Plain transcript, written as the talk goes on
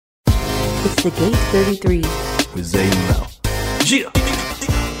It's the Gate 33 with Zay and Mel. Yeah.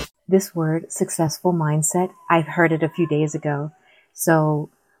 This word, successful mindset, I've heard it a few days ago. So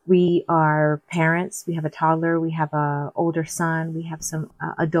we are parents. We have a toddler. We have a older son. We have some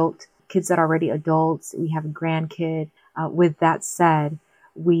adult kids that are already adults. We have a grandkid. With that said,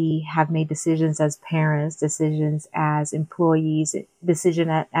 we have made decisions as parents, decisions as employees,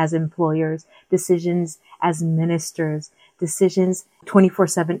 decisions as employers, decisions as ministers, decisions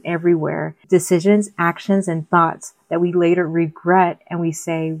 24/7 everywhere, decisions, actions, and thoughts that we later regret. And we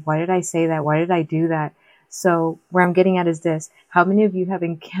say, why did I say that? Why did I do that? So where I'm getting at is this. How many of you have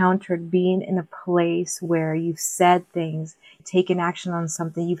encountered being in a place where you've said things, taken action on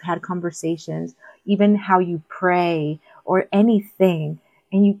something, you've had conversations, even how you pray or anything,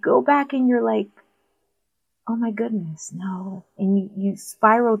 and you go back and you're like, oh my goodness, no. And you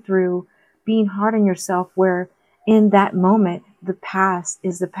spiral through being hard on yourself, where in that moment, the past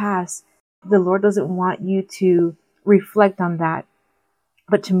is the past. The Lord doesn't want you to reflect on that,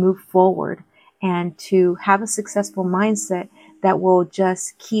 but to move forward and to have a successful mindset that will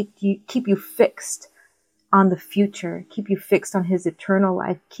just keep you fixed on the future, keep you fixed on His eternal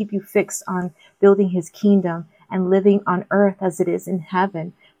life, keep you fixed on building His kingdom and living on earth as it is in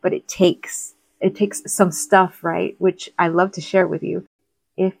heaven. But it takes some stuff, right? Which I love to share with you.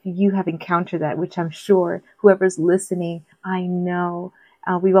 If you have encountered that, which I'm sure whoever's listening, I know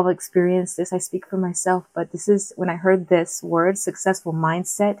we've all experienced this. I speak for myself, but this is when I heard this word, successful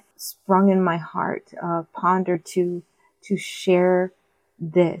mindset, sprung in my heart, pondered to share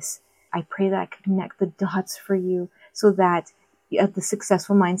this. I pray that I could connect the dots for you so that the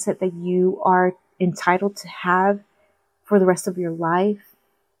successful mindset that you are entitled to have for the rest of your life,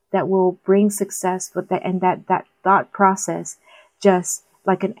 that will bring success, but that thought process, just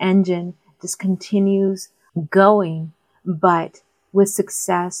like an engine, just continues going, but with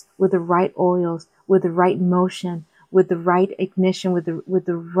success, with the right oils, with the right motion, with the right ignition, with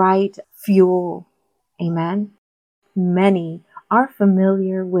the right fuel. Amen. Many are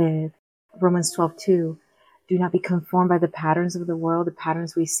familiar with Romans 12:2. Do not be conformed by the patterns of the world, the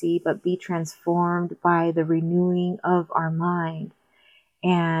patterns we see, but be transformed by the renewing of our mind.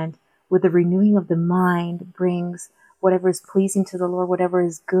 And with the renewing of the mind brings whatever is pleasing to the Lord, whatever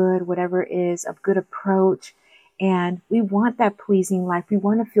is good, whatever is of good approach. And we want that pleasing life. We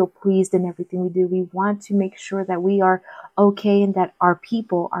want to feel pleased in everything we do. We want to make sure that we are okay and that our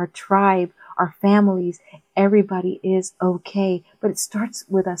people, our tribe, our families, everybody is okay. But it starts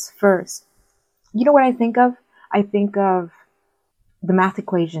with us first. You know what I think of? I think of the math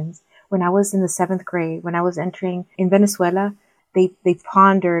equations. When I was in the 7th grade, when I was entering in Venezuela, they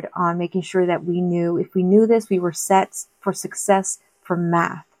pondered on making sure that we knew, if we knew this, we were set for success for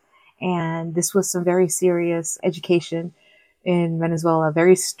math. And this was some very serious education in Venezuela,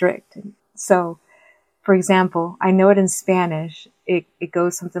 very strict. So, for example, I know it in Spanish. It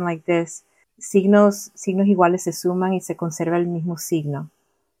goes something like this. Signos iguales se suman y se conserva el mismo signo.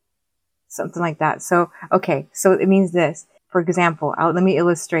 Something like that. So, okay. So it means this. For example, let me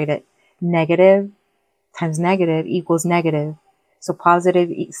illustrate it. Negative times negative equals negative. So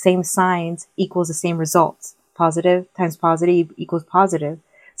positive, same signs equals the same results. Positive times positive equals positive.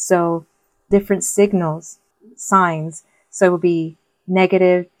 So different signals, signs. So it will be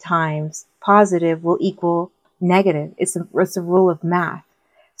negative times positive will equal negative. It's a rule of math.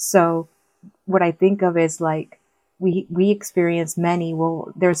 So what I think of is like we experience many.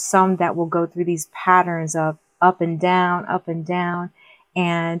 Well, there's some that will go through these patterns of up and down,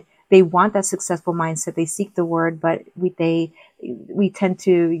 and they want that successful mindset. They seek the word, but we tend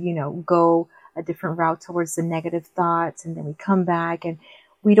to, go a different route towards the negative thoughts, and then we come back, and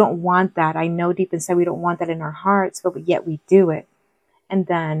we don't want that. I know deep inside we don't want that in our hearts, but yet we do it. And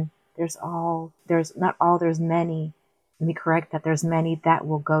then there's many. Let me correct that. There's many that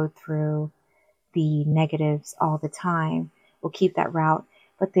will go through the negatives all the time. Will keep that route,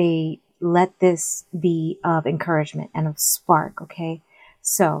 but they let this be of encouragement and of spark. Okay.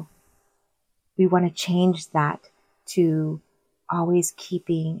 So we want to change that to always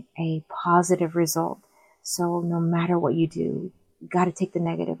keeping a positive result. So no matter what you do, you got to take the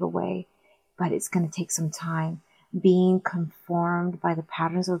negative away, but it's going to take some time. Being conformed by the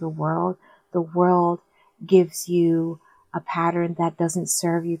patterns of the world gives you a pattern that doesn't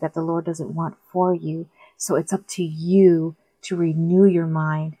serve you, that the Lord doesn't want for you. So it's up to you to renew your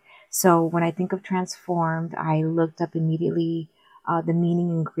mind. So when I think of transformed, I looked up immediately the meaning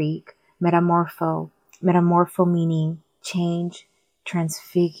in Greek, metamorpho meaning change,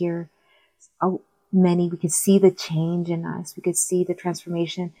 transfigure. We could see the change in us. We could see the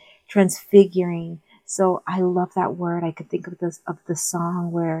transformation, transfiguring. So I love that word. I could think of the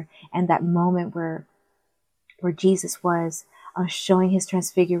song and that moment where Jesus was showing his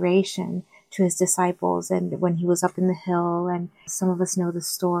transfiguration to his disciples, and when he was up in the hill, and some of us know the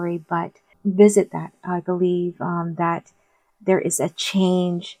story, but visit that. I believe that there is a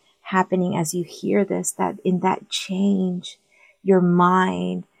change happening as you hear this, that in that change, your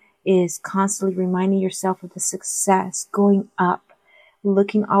mind is constantly reminding yourself of the success, going up,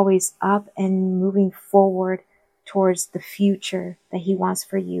 looking always up and moving forward towards the future that he wants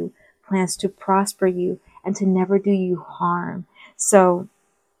for you, plans to prosper you and to never do you harm. So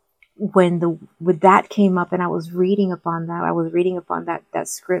when that came up and I was reading upon that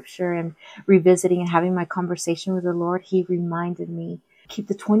scripture and revisiting and having my conversation with the Lord, he reminded me, keep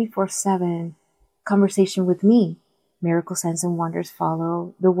the 24/7 conversation with me. Miracle signs and wonders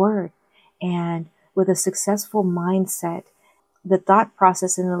follow the word. And with a successful mindset, the thought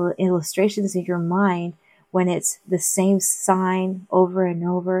process and the illustrations in your mind, when it's the same sign over and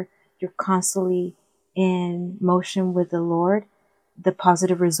over, you're constantly in motion with the Lord, the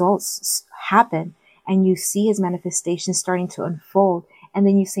positive results happen and you see his manifestation starting to unfold. And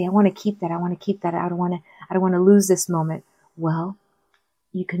then you say, I want to keep that. I want to keep that. I don't want to lose this moment. Well,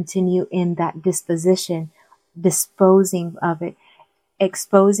 you continue in that disposition, disposing of it,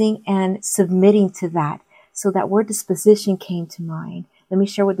 exposing and submitting to that. So that word disposition came to mind. Let me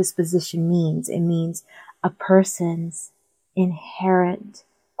share what disposition means. It means a person's inherent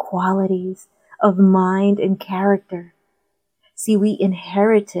qualities of mind and character. See, we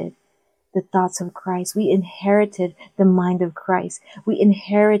inherited the thoughts of Christ. We inherited the mind of Christ. We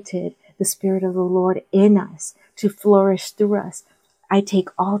inherited the Spirit of the Lord in us to flourish through us. I take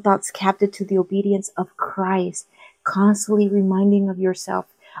all thoughts captive to the obedience of Christ, constantly reminding of yourself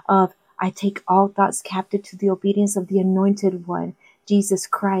of, I take all thoughts captive to the obedience of the Anointed One, Jesus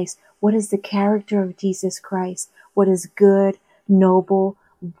Christ. What is the character of Jesus Christ? What is good, noble,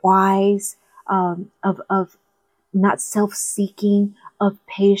 wise, of not self-seeking, of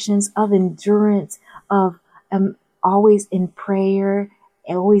patience, of endurance, of always in prayer,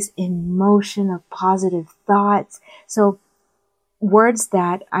 always in motion, of positive thoughts. So words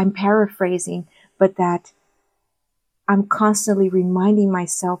that I'm paraphrasing, but that I'm constantly reminding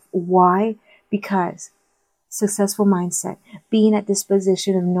myself. Why? Because successful mindset, being at this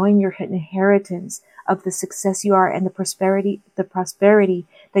position of knowing your inheritance of the success you are and the prosperity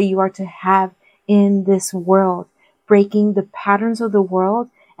that you are to have in this world, breaking the patterns of the world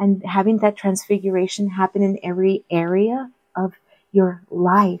and having that transfiguration happen in every area of your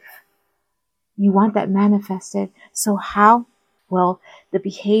life. You want that manifested. So how? Well, the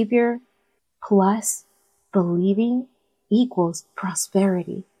behavior plus believing equals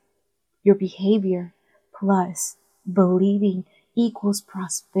prosperity. Your behavior plus believing equals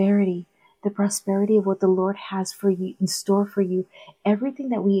prosperity. The prosperity of what the Lord has for you, in store for you. Everything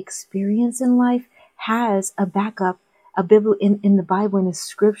that we experience in life has a backup. A Bible in the Bible, in the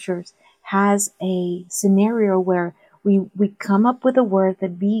scriptures, has a scenario where we come up with a word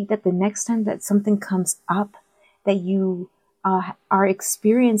that the next time that something comes up that you are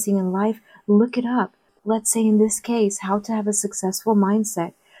experiencing in life, look it up. Let's say in this case, how to have a successful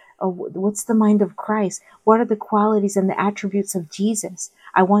mindset. What's the mind of Christ? What are the qualities and the attributes of Jesus?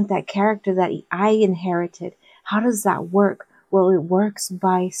 I want that character that I inherited. How does that work? Well, it works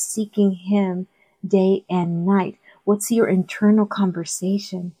by seeking him day and night. What's your internal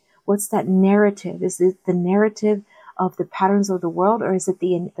conversation? What's that narrative? Is it the narrative of the patterns of the world, or is it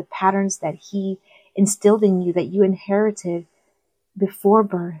the patterns that he instilled in you, that you inherited before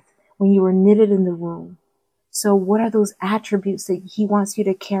birth, when you were knitted in the womb? So what are those attributes that he wants you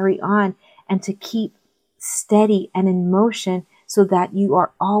to carry on and to keep steady and in motion, so that you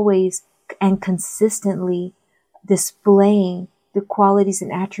are always and consistently displaying the qualities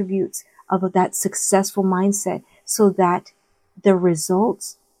and attributes of that successful mindset, so that the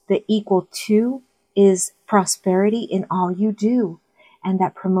results, the equal to, is prosperity in all you do. And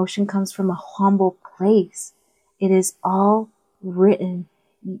that promotion comes from a humble place. It is all written.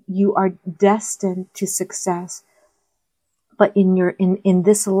 You are destined to success. But in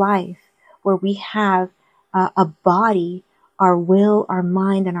this life, where we have a body, our will, our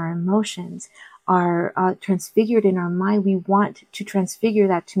mind, and our emotions are transfigured in our mind, we want to transfigure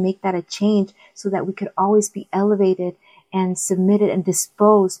that, to make that a change, so that we could always be elevated and submitted and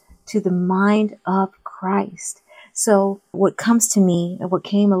disposed to the mind of Christ. So what comes to me, and what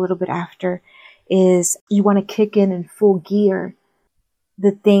came a little bit after, is you want to kick in full gear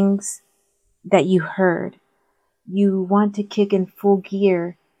the things that you heard. You want to kick in full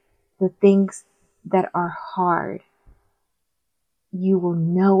gear the things that are hard. You will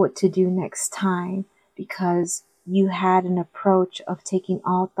know what to do next time because you had an approach of taking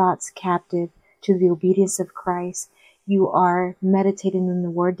all thoughts captive to the obedience of Christ. You are meditating in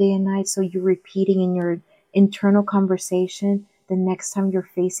the word day and night. So you're repeating in your internal conversation the next time you're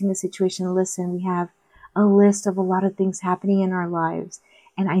facing a situation. Listen, we have a list of a lot of things happening in our lives,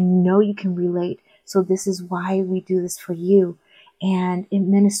 and I know you can relate. So this is why we do this for you, and it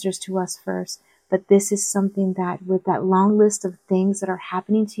ministers to us first. But this is something that with that long list of things that are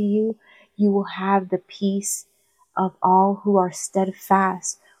happening to you, you will have the peace of all who are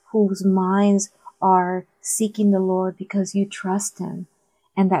steadfast, whose minds are seeking the Lord because you trust him.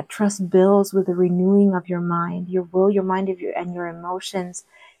 And that trust builds with the renewing of your mind. Your will, your mind, and your emotions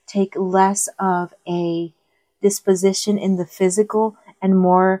take less of a disposition in the physical and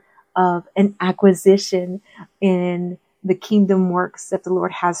more of an acquisition in the kingdom works that the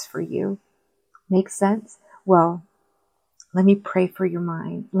Lord has for you. Makes sense? Well, let me pray for your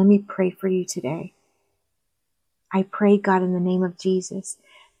mind. Let me pray for you today. I pray, God, in the name of Jesus,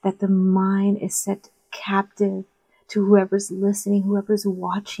 that the mind is set captive to whoever's listening, whoever's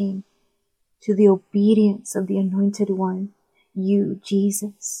watching, to the obedience of the Anointed One, you,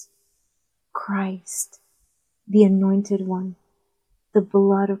 Jesus, Christ, the Anointed One, the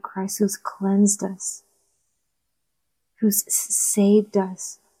blood of Christ who's cleansed us, who's saved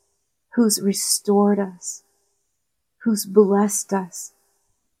us, who's restored us, who's blessed us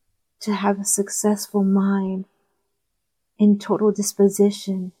to have a successful mind in total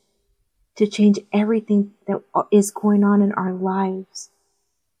disposition to change everything that is going on in our lives,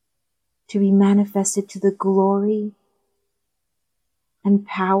 to be manifested to the glory and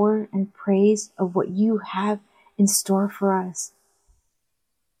power and praise of what you have in store for us.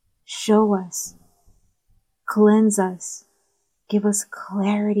 Show us, cleanse us, give us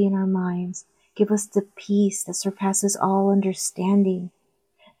clarity in our minds, give us the peace that surpasses all understanding,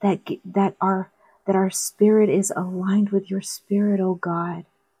 that our spirit is aligned with your spirit, O God.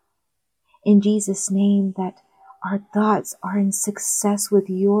 In Jesus' name, that our thoughts are in success with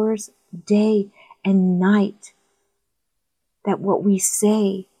yours day and night, that what we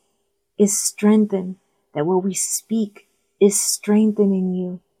say is strengthened, that what we speak is strengthened in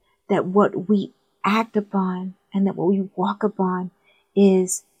you, that what we act upon and that what we walk upon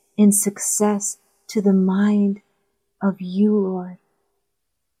is in success to the mind of you, Lord.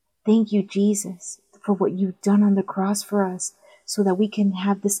 Thank you, Jesus, for what you've done on the cross for us, so that we can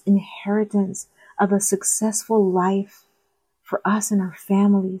have this inheritance of a successful life for us and our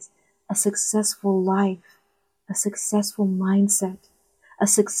families, a successful life, a successful mindset, a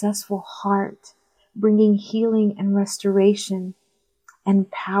successful heart, bringing healing and restoration and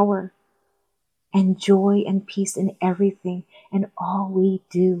power and joy and peace in everything and all we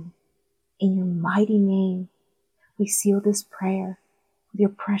do. In your mighty name, we seal this prayer with your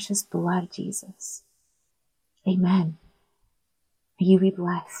precious blood, Jesus. Amen. You be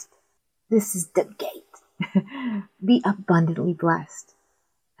blessed. This is the gate. Be abundantly blessed.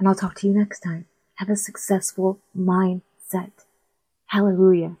 And I'll talk to you next time. Have a successful mindset.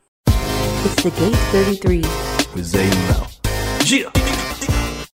 Hallelujah. It's the Gate 33 with Zay Mel. Yeah.